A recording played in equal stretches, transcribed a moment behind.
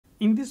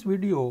In this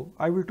video,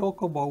 I will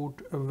talk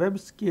about web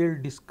scale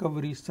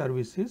discovery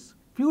services.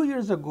 Few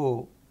years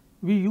ago,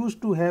 we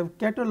used to have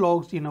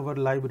catalogs in our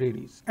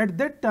libraries. At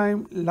that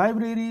time,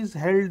 libraries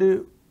held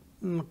a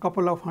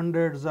couple of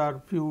hundreds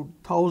or few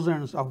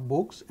thousands of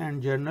books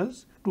and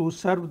journals to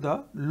serve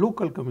the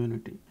local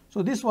community.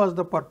 So this was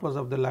the purpose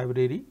of the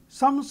library.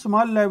 Some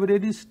small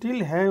libraries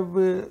still have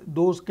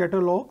those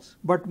catalogs,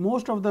 but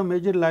most of the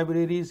major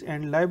libraries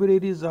and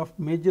libraries of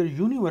major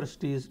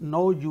universities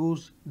now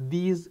use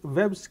these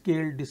web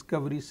scale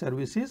discovery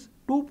services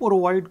to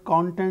provide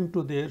content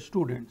to their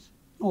students.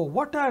 Now,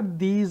 what are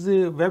these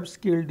web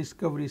scale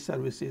discovery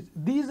services?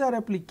 These are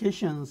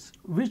applications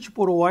which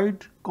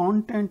provide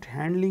content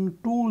handling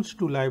tools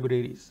to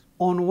libraries.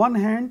 On one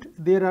hand,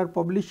 there are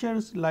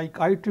publishers like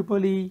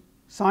IEEE,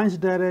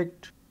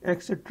 ScienceDirect,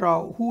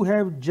 etc., who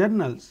have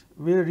journals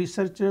where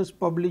researchers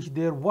publish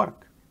their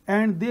work,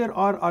 and there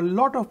are a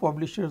lot of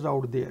publishers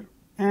out there,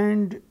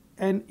 and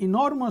an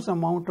enormous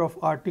amount of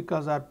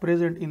articles are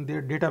present in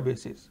their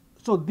databases.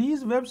 So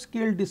these web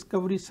scale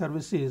discovery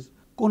services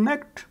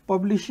connect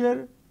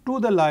publisher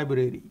to the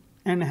library,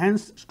 and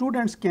hence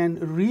students can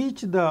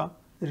reach the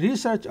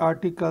research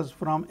articles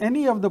from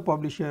any of the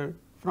publisher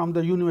from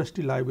the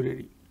university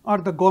library or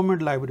the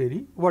government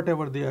library,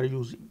 whatever they are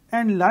using.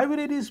 And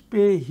libraries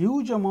pay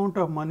huge amount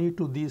of money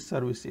to these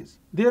services.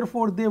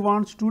 Therefore, they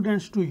want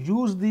students to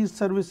use these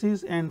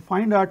services and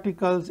find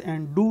articles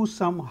and do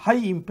some high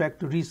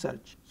impact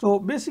research. So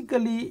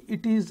basically,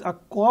 it is a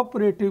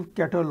cooperative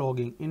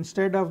cataloging.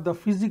 Instead of the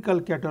physical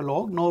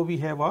catalog, now we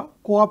have a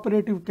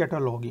cooperative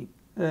cataloging.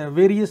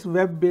 Various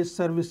web-based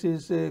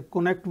services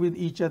connect with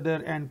each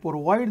other and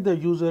provide the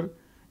user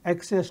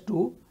access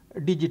to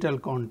digital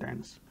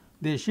contents.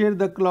 They share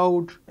the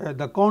cloud,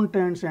 the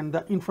contents and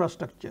the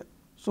infrastructure.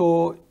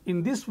 So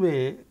in this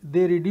way,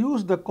 they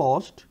reduce the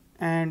cost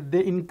and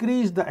they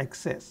increase the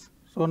access.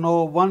 So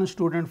now one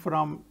student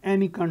from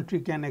any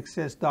country can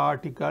access the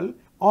article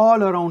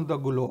all around the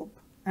globe.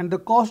 And the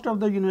cost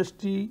of the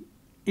university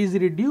is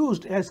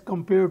reduced as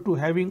compared to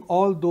having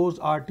all those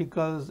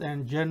articles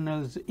and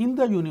journals in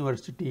the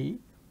university,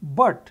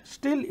 but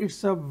still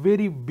it's a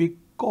very big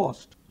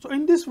cost. So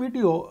in this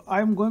video, I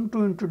am going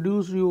to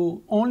introduce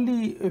you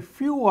only a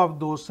few of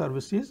those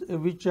services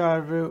which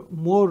are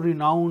more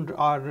renowned,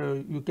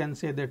 or you can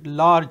say that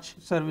large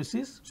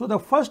services. So the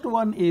first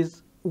one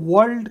is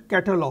World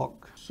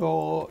Catalog.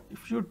 So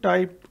if you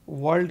type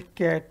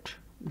worldcat.org,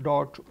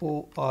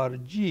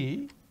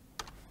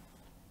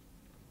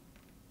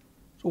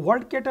 so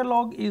World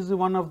Catalog is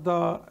one of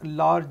the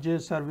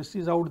largest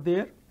services out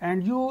there,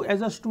 and you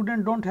as a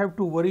student don't have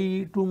to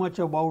worry too much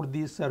about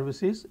these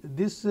services.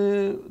 This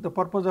the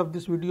purpose of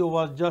this video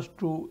was just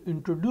to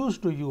introduce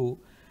to you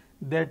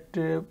that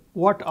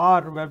what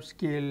are web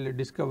scale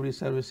discovery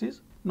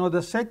services. Now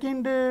the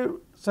second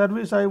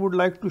service I would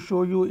like to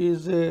show you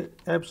is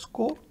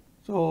EBSCO.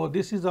 So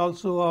this is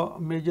also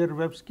a major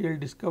web scale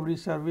discovery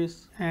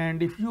service,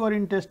 and if you are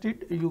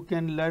interested, you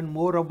can learn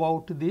more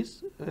about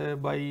this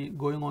by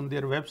going on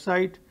their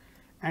website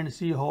and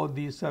see how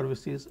these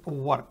services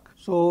work.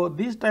 So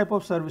these type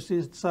of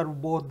services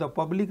serve both the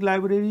public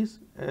libraries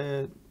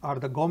or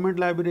the government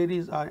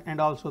libraries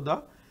and also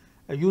the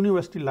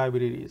university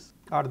libraries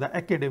or the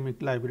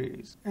academic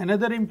libraries.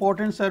 Another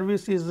important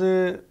service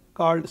is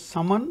called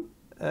Summon,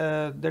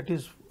 that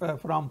is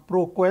from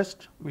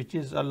ProQuest, which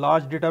is a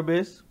large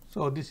database.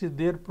 So this is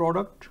their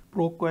product.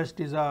 ProQuest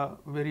is a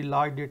very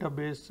large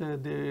database.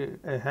 They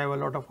have a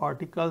lot of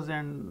articles,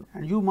 and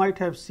you might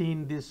have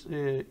seen this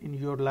in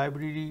your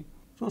library.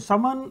 So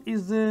Summon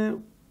is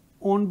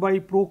owned by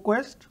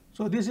ProQuest.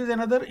 So this is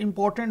another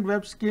important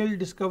web scale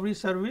discovery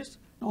service.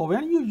 Now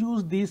when you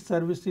use these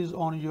services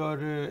on your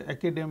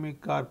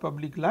academic or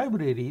public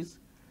libraries,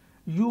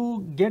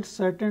 you get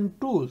certain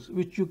tools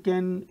which you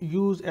can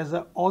use as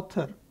an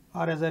author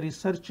or as a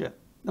researcher.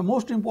 The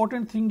most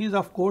important thing is,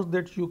 of course,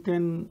 that you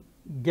can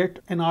get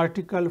an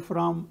article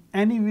from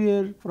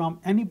anywhere, from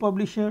any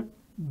publisher,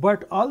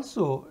 but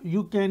also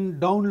you can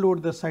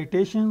download the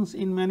citations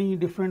in many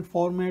different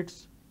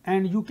formats,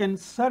 and you can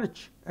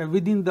search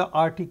within the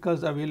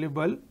articles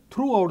available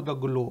throughout the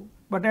globe.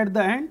 But at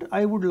the end,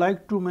 I would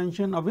like to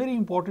mention a very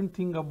important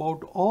thing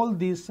about all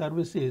these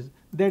services,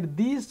 that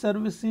these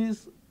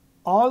services,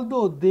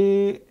 although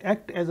they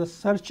act as a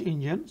search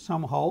engine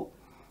somehow,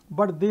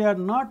 but they are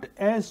not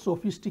as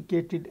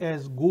sophisticated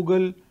as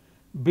Google,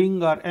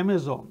 Bing or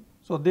Amazon.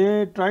 So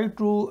they try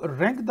to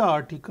rank the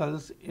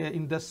articles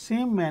in the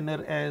same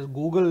manner as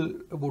Google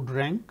would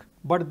rank,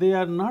 but they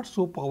are not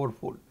so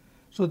powerful.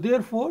 So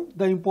therefore,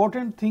 the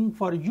important thing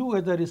for you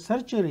as a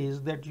researcher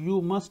is that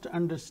you must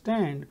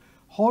understand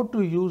how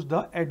to use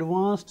the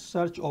advanced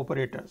search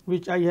operators,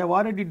 which I have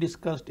already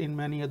discussed in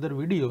many other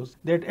videos,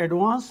 that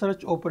advanced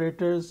search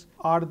operators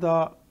are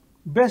the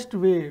best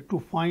way to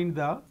find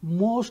the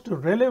most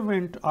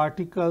relevant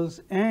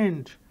articles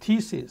and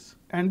theses.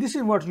 And this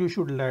is what you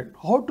should learn,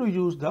 how to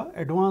use the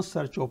advanced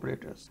search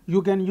operators.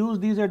 You can use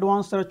these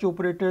advanced search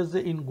operators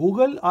in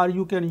Google, or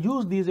you can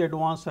use these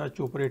advanced search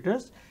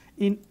operators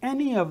in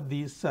any of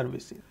these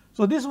services.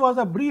 So, this was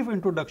a brief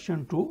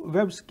introduction to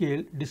web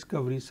scale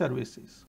discovery services.